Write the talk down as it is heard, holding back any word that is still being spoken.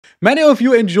Many of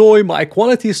you enjoy my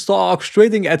quality stocks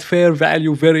trading at fair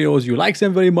value videos. You like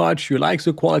them very much. You like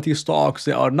the quality stocks.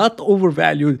 They are not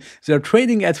overvalued. They're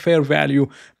trading at fair value.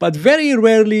 But very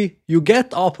rarely you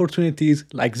get opportunities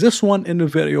like this one in the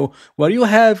video where you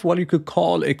have what you could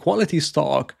call a quality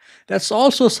stock that's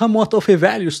also somewhat of a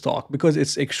value stock because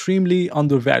it's extremely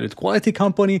undervalued. Quality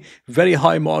company, very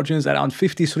high margins, around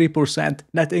 53%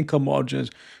 net income margins,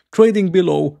 trading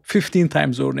below 15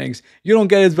 times earnings. You don't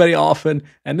get it very often,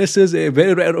 and this is a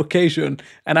very rare occasion,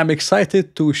 and I'm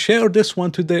excited to share this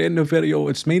one today in the video.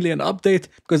 It's mainly an update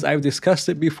because I've discussed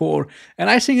it before, and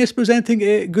I think it's presenting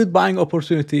a good buying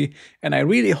opportunity, and I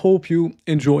really hope you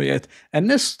enjoy it. And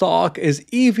this stock is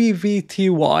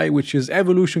EVVTY, which is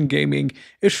Evolution Gaming.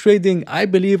 It's trading, I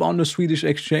believe, on the Swedish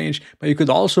exchange, but you could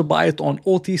also buy it on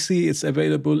OTC. It's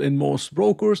available in most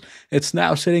brokers. It's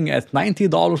now sitting at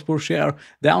 $90 per share,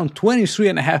 down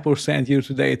 23.5% year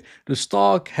to date. The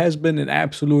stock has been an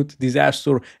absolute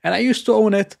disaster, and I used to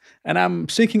own it, and I'm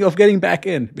thinking of getting back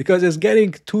in because it's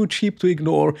getting too cheap to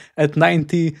ignore at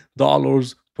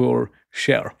 $90 per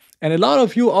share. And a lot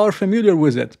of you are familiar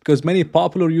with it because many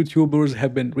popular YouTubers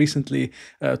have been recently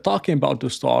talking about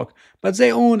the stock, but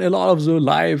they own a lot of the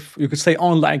live, you could say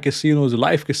online casinos,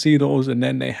 live casinos, and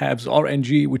then they have the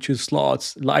RNG, which is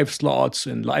slots, live slots,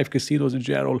 and live casinos in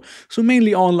general. So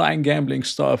mainly online gambling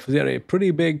stuff. They're a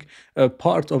pretty big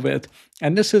part of it.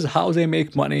 And this is how they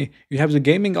make money. You have the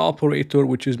gaming operator,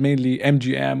 which is mainly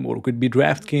MGM, or it could be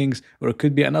DraftKings, or it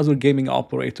could be another gaming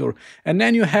operator. And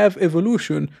then you have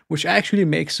Evolution, which actually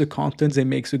makes the content, they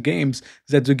make the games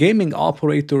that the gaming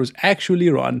operators actually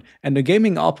run. And the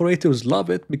gaming operators love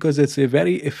it because it's a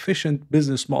very efficient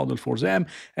business model for them.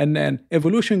 And then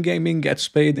Evolution Gaming gets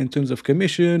paid in terms of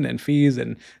commission and fees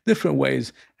and different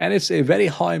ways. And it's a very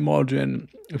high margin,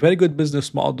 very good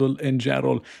business model in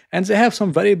general. And they have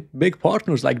some very big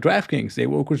partners like DraftKings. They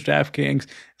work with DraftKings,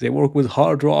 they work with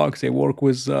Hard Rock, they work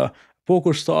with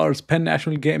PokerStars, Penn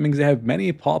National Gaming. They have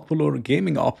many popular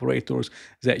gaming operators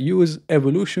that use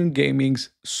Evolution Gaming's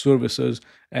services,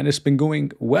 and it's been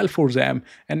going well for them,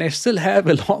 and they still have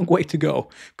a long way to go.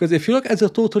 Because if you look at the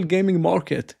total gaming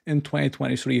market in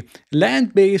 2023,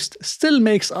 land-based still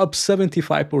makes up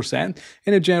 75%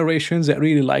 in a generation that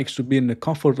really likes to be in the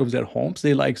comfort of their homes.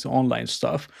 They like the online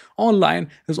stuff. Online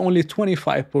is only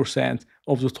 25%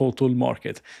 of the total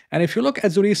market. And if you look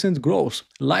at the recent growth,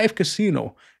 live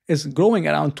casino is growing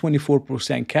around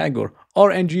 24% CAGR.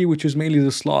 RNG, which is mainly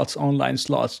the slots, online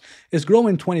slots, is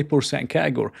growing 20%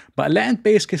 CAGR, but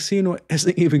land-based casino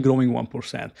isn't even growing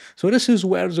 1%. So this is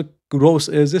where the growth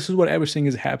is, this is where everything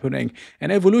is happening,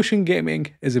 and Evolution Gaming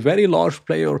is a very large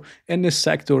player in this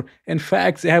sector. In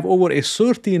fact, they have over a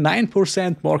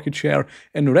 39% market share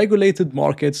in regulated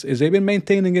markets. They've been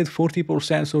maintaining it 40%,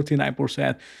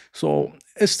 39%, so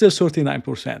it's still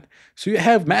 39%. So you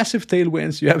have massive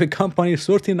tailwinds, you have a company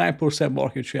 39%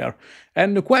 market share,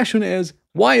 and the question is,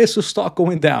 why is the stock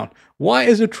going down? Why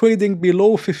is it trading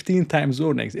below 15 times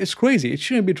earnings? It's crazy. It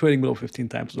shouldn't be trading below 15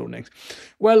 times earnings.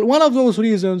 Well, one of those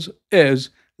reasons is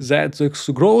that the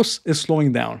growth is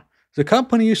slowing down. The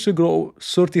company used to grow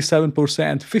 37%,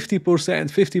 50%,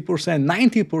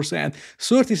 50%, 90%,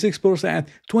 36%,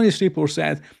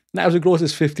 23%. Now the growth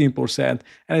is 15%,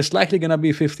 and it's likely going to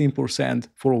be 15%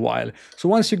 for a while. So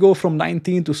once you go from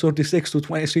 19 to 36 to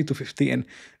 23 to 15,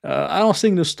 I don't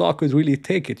think the stock would really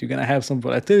take it. You're going to have some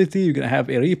volatility. You're going to have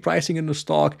a repricing in the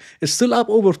stock. It's still up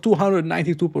over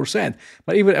 292%,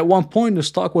 but even at one point, the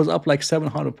stock was up like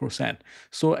 700%.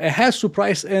 So it has to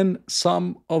price in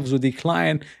some of the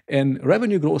decline in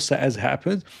revenue growth that has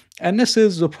happened. And this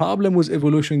is the problem with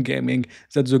Evolution Gaming,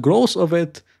 that the growth of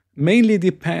it mainly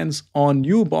depends on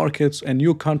new markets and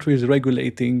new countries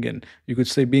regulating, and you could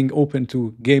say being open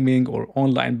to gaming or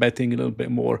online betting a little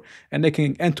bit more, and they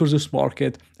can enter this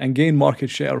market and gain market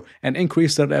share and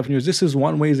increase their revenues. This is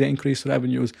one way they increase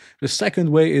revenues. The second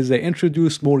way is they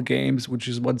introduce more games, which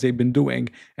is what they've been doing,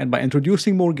 and by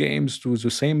introducing more games to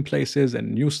the same places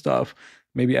and new stuff,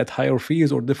 maybe at higher fees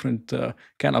or different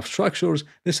kind of structures,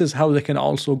 this is how they can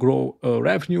also grow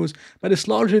revenues. But it's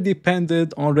largely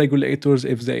dependent on regulators.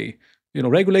 If they,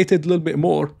 regulate it a little bit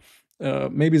more,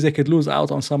 maybe they could lose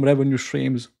out on some revenue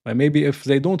streams. But maybe if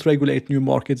they don't regulate new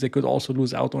markets, they could also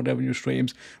lose out on revenue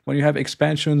streams. When you have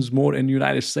expansions more in the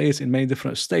United States, in many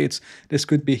different states, this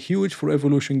could be huge for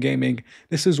Evolution Gaming.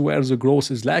 This is where the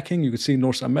growth is lacking. You could see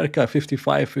North America,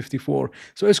 55, 54.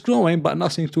 So it's growing, but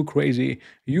nothing too crazy.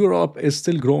 Europe is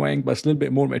still growing, but it's a little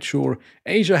bit more mature.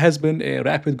 Asia has been a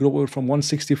rapid grower from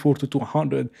 164 to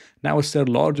 200. Now it's their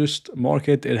largest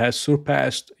market. It has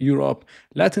surpassed Europe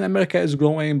Latin America is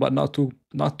growing, but not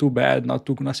too bad,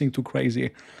 nothing too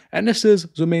crazy. And this is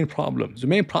the main problem. The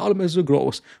main problem is the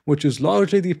growth, which is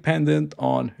largely dependent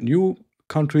on new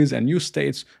countries and new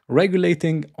states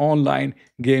regulating online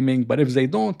gaming. But if they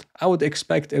don't, I would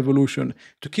expect Evolution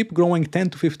to keep growing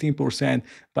 10 to 15%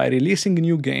 by releasing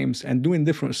new games and doing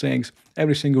different things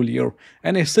every single year.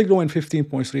 And it's still growing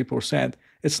 15.3%.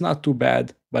 It's not too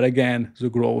bad, but again, the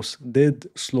growth did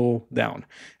slow down.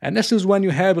 And this is when you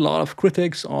have a lot of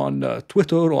critics on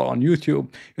Twitter or on YouTube.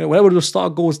 Whenever the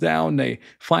stock goes down, they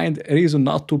find a reason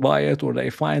not to buy it, or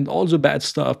they find all the bad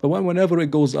stuff. But whenever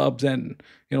it goes up, then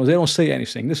they don't say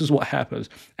anything. This is what happens.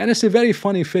 And it's a very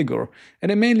funny figure.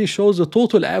 And it mainly shows the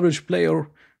total average player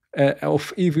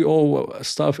of EVO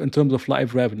stuff in terms of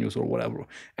live revenues or whatever.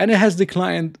 And it has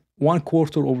declined one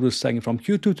quarter over the second. From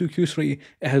Q2 to Q3,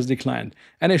 it has declined.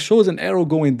 And it shows an arrow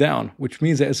going down, which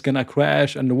means that it's going to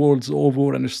crash and the world's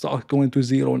over and the stock going to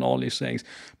zero and all these things.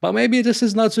 But maybe this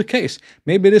is not the case.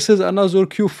 Maybe this is another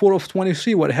Q4 of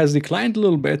 23 where it has declined a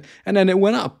little bit and then it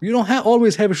went up. You don't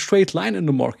always have a straight line in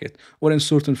the market or in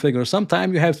certain figures.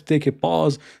 Sometimes you have to take a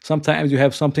pause. Sometimes you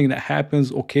have something that happens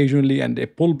occasionally and they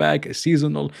pull back, a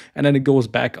seasonal, and then it goes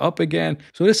back up again.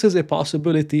 So this is a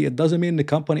possibility. It doesn't mean the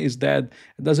company is dead.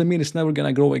 It doesn't mean it's never going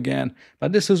to grow again.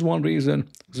 But this is one reason.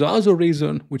 The other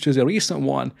reason, which is a recent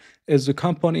one, is the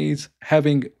companies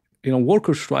having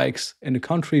worker strikes in the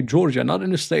country, Georgia, not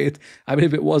in the state. I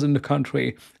believe it was in the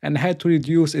country, and had to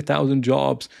reduce 1,000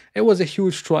 jobs. It was a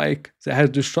huge strike that has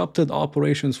disrupted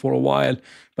operations for a while.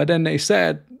 But then they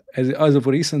said, as of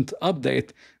a recent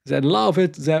update, that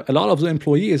a lot of the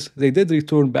employees, they did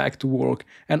return back to work,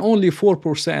 and only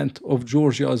 4% of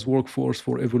Georgia's workforce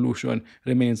for Evolution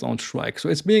remains on strike. So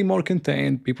it's being more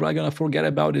contained. People are gonna forget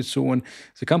about it soon.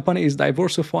 The company is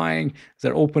diversifying.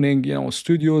 They're opening,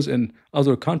 studios in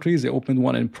other countries. They opened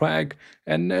one in Prague,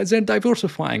 and they're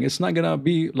diversifying. It's not gonna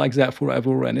be like that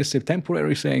forever, and it's a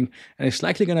temporary thing, and it's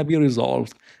likely gonna be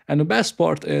resolved. And the best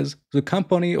part is the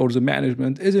company or the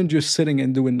management isn't just sitting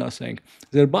and doing nothing.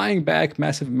 They're buying back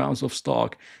massive amounts of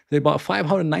stock. They bought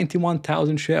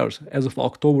 591,000 shares as of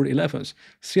October 11th,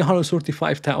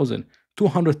 335,000.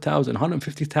 200,000,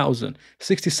 150,000,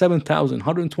 67,000,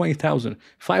 120,000,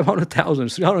 500,000,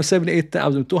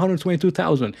 378,000,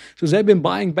 222,000. So they've been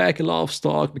buying back a lot of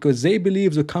stock because they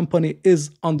believe the company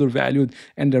is undervalued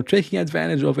and they're taking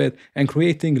advantage of it and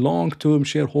creating long-term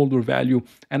shareholder value.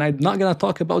 And I'm not going to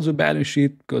talk about the balance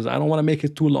sheet because I don't want to make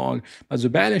it too long, but the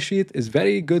balance sheet is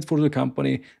very good for the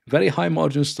company, very high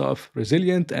margin stuff,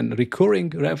 resilient and recurring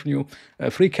revenue,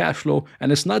 free cash flow,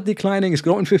 and it's not declining, it's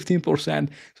growing 15%.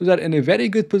 So that in a very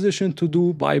good position to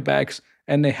do buybacks,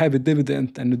 and they have a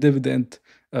dividend, and the dividend,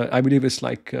 I believe it's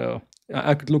like,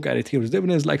 I could look at it here, the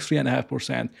dividend is like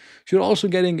 3.5%. So you're also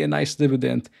getting a nice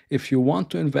dividend if you want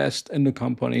to invest in the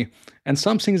company. And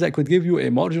some things that could give you a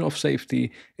margin of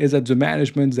safety is that the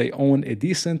management, they own a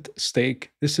decent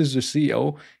stake. This is the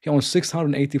CEO. He owns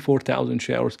 684,000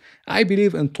 shares. I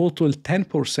believe in total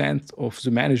 10% of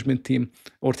the management team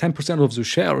or 10% of the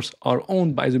shares are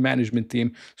owned by the management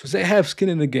team. So they have skin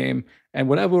in the game, and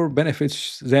whatever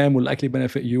benefits them will likely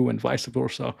benefit you and vice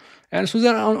versa. And so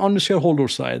they're on the shareholder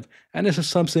side. And this is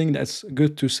something that's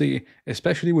good to see,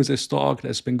 especially with a stock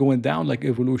that's been going down like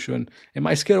Evolution. It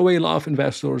might scare away a lot of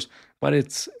investors, but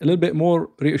it's a little bit more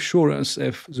reassurance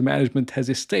if the management has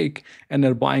a stake and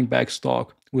they're buying back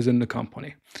stock within the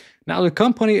company. Now, the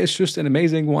company is just an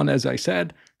amazing one, as I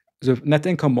said. The net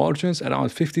income margins around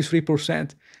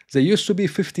 53%. They used to be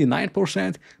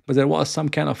 59%, but there was some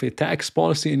kind of a tax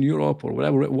policy in Europe or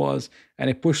whatever it was, and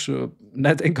it pushed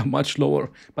net income much lower.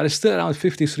 But it's still around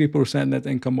 53% net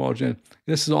income margin.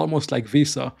 This is almost like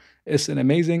Visa. It's an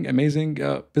amazing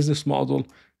business model,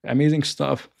 amazing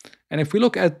stuff. And if we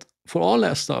look at, for all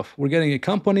that stuff, we're getting a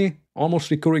company,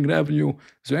 almost recurring revenue.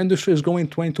 The industry is growing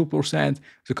 22%.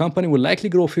 The company will likely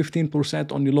grow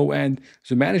 15% on the low end.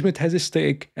 The management has a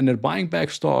stake and they're buying back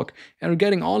stock, and we're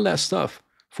getting all that stuff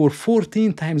for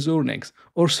 14 times earnings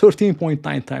or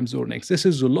 13.9 times earnings. This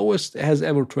is the lowest it has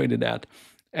ever traded at.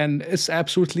 And it's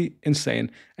absolutely insane.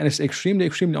 And it's extremely,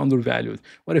 extremely undervalued.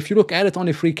 But if you look at it on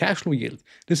a free cash flow yield,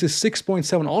 this is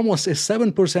 6.7, almost a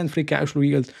 7% free cash flow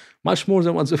yield, much more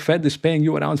than what the Fed is paying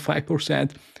you, around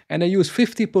 5%. And they use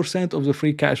 50% of the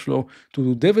free cash flow to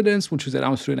do dividends, which is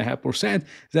around 3.5%.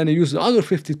 Then they use the other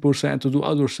 50% to do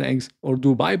other things or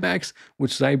do buybacks,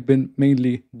 which I've been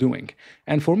mainly doing.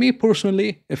 And for me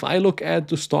personally, if I look at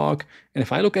the stock and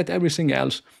if I look at everything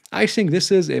else, I think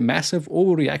this is a massive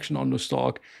overreaction on the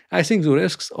stock. I think the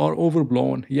risks are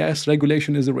overblown. Yes,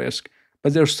 regulation is a risk,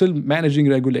 but they're still managing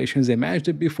regulations. They managed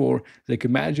it before. They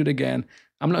can manage it again.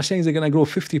 I'm not saying they're going to grow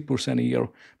 50% a year,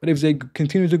 but if they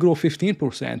continue to grow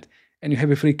 15% and you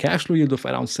have a free cash flow yield of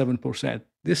around 7%,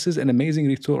 this is an amazing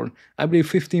return. I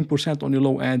believe 15% on your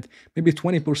low end, maybe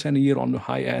 20% a year on the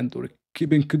high end, or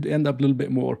keeping could end up a little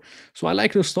bit more. So I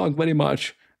like the stock very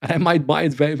much, and I might buy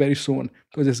it very, very soon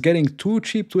because it's getting too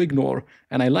cheap to ignore,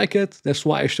 and I like it. That's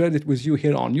why I shared it with you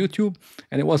here on YouTube,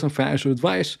 and it wasn't financial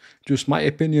advice, just my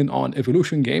opinion on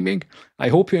Evolution Gaming. I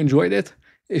hope you enjoyed it.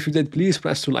 If you did, please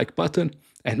press the like button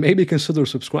and maybe consider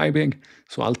subscribing.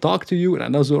 So I'll talk to you in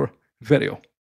another video.